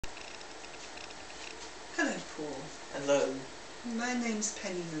Hello. My name's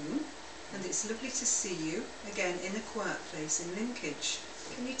Penny Moon, and it's lovely to see you again in a quiet place in Linkage.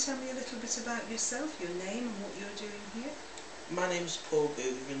 Can you tell me a little bit about yourself, your name and what you're doing here? My name's Paul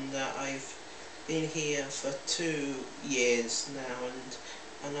Booth, and I've been here for 2 years now,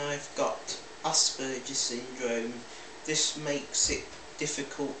 and I've got Asperger's syndrome. This makes it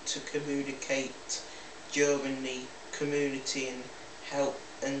difficult to communicate during the community and help,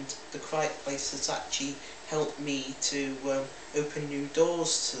 and the Quiet Place has actually helped me to open new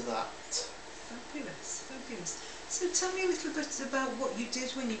doors to that. Fabulous, fabulous. So tell me a little bit about what you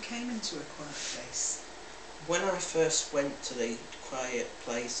did when you came into a quiet place. When I first went to the Quiet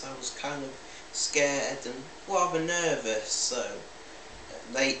Place, I was kind of scared and rather nervous, so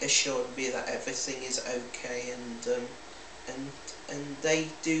they assured me that everything is okay, and they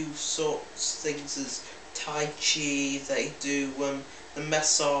do sorts things as Tai Chi, they do the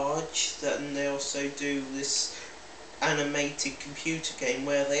massage, and they also do this animated computer game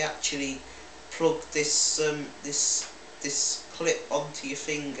where they actually plug this this clip onto your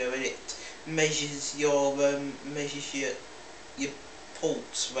finger, and it measures your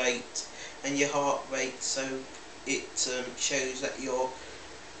pulse rate and your heart rate, so it shows that you're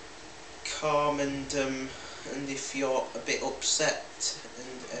calm and if you're a bit upset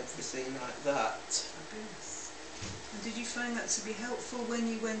and everything like that. Fabulous. And did you find that to be helpful when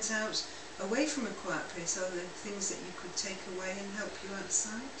you went out away from a quiet place? Are there things that you could take away and help you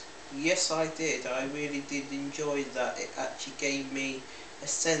outside? Yes, I did. I really did enjoy that. It actually gave me a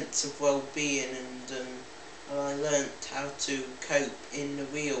sense of well-being, and I learnt how to cope in the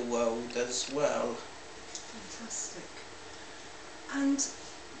real world as well. Fantastic. And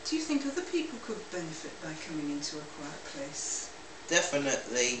do you think other people could benefit by coming into a quiet place?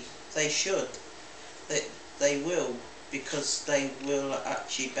 Definitely, they should. They will, because they will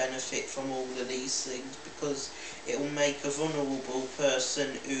actually benefit from all of these things, because it will make a vulnerable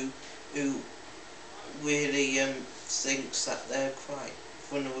person who really thinks that they're quite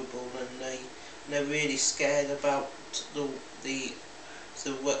vulnerable, and they're really scared about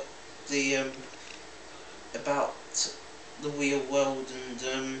about the real world, and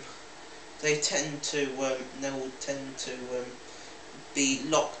they will tend to be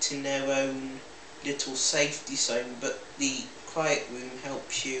locked in their own little safety zone, but the quiet room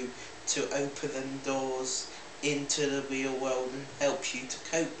helps you to open them doors into the real world and helps you to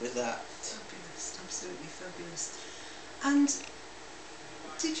cope with that. Fabulous, absolutely fabulous. And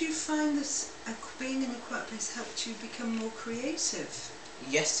did you find that being in a quiet place helped you become more creative?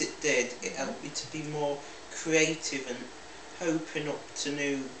 Yes, it did. It helped me to be more creative and open up to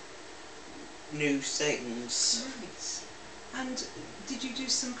new things. Right. And did you do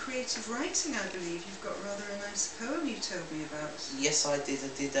some creative writing, I believe? You've got rather a nice poem you told me about. Yes, I did. I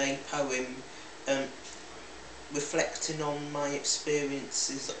did a poem reflecting on my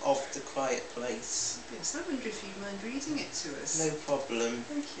experiences of the Quiet Place. Yes, I wonder if you'd mind reading it to us. No problem.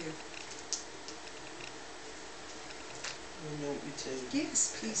 Thank you. You want me to?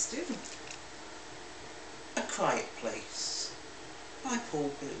 Yes, please do. A Quiet Place by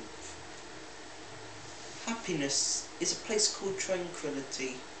Paul Booth. Happiness is a place called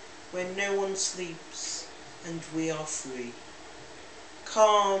tranquility, where no one sleeps and we are free.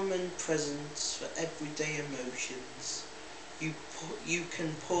 Calm and presence for everyday emotions. You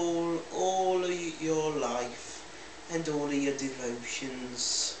can pull all of your life and all of your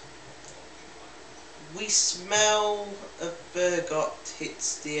devotions. We smell of bergamot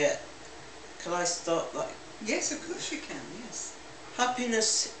hits the air. Can I start like? Yes, of course you can, yes.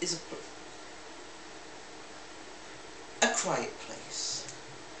 Happiness is a quiet place.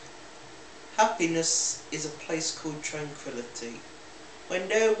 Happiness is a place called tranquility, where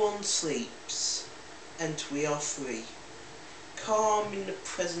no one sleeps and we are free. Calm in the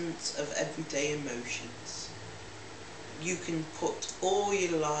presence of everyday emotions. You can put all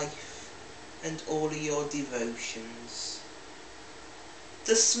your life and all of your devotions.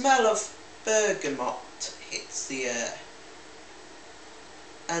 The smell of bergamot hits the air,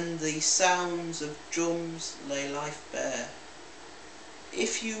 and the sounds of drums lay life bare.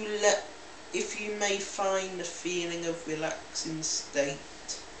 If you may find a feeling of relaxing state,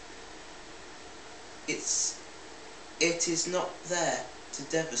 it is not there to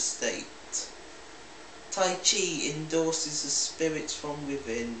devastate. Tai Chi endorses the spirits from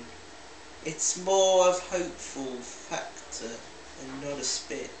within. It's more of hopeful factor and not a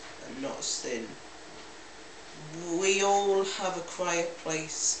spit and not a sin. We all have a quiet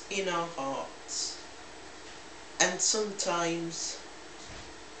place in our hearts, and sometimes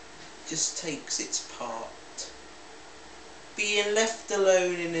just takes its part. Being left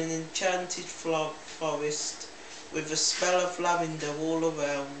alone in an enchanted forest with a smell of lavender all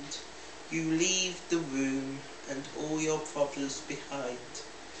around. You leave the room and all your problems behind.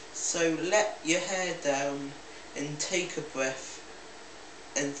 So let your hair down and take a breath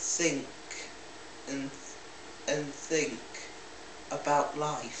and think and think about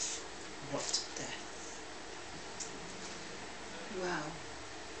life, not death. Wow,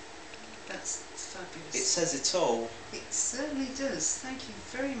 that's fabulous. It says it all. It certainly does. Thank you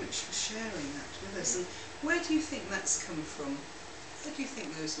very much for sharing that with us. And where do you think that's come from? Where do you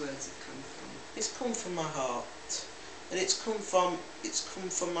think those words have come from? It's come from my heart, and it's come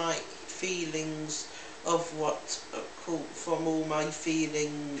from my feelings of from all my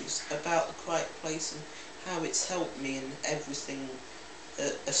feelings about the quiet place and how it's helped me and everything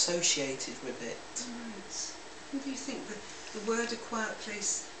associated with it. Right. And do you think that the word "a quiet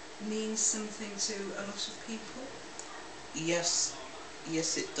place" means something to a lot of people? Yes,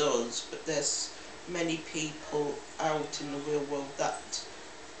 it does. But there's many people out in the real world that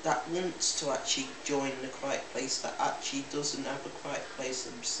wants to actually join the quiet place, that actually doesn't have a quiet place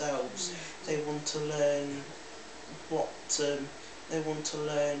themselves. They want to learn what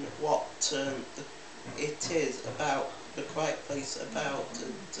it is about the quiet place about,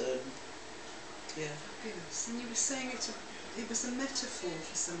 and yeah. Fabulous. And you were saying it was a metaphor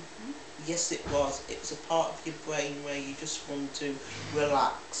for something? Yes, it was. It was a part of your brain where you just want to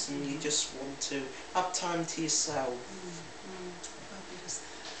relax and you just want to have time to yourself. Fabulous.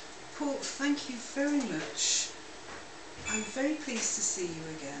 Paul, thank you very much. I'm very pleased to see you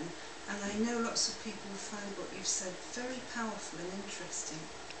again, and I know lots of people find what you've said very powerful and interesting.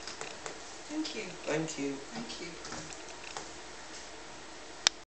 Thank you. Thank you. Thank you.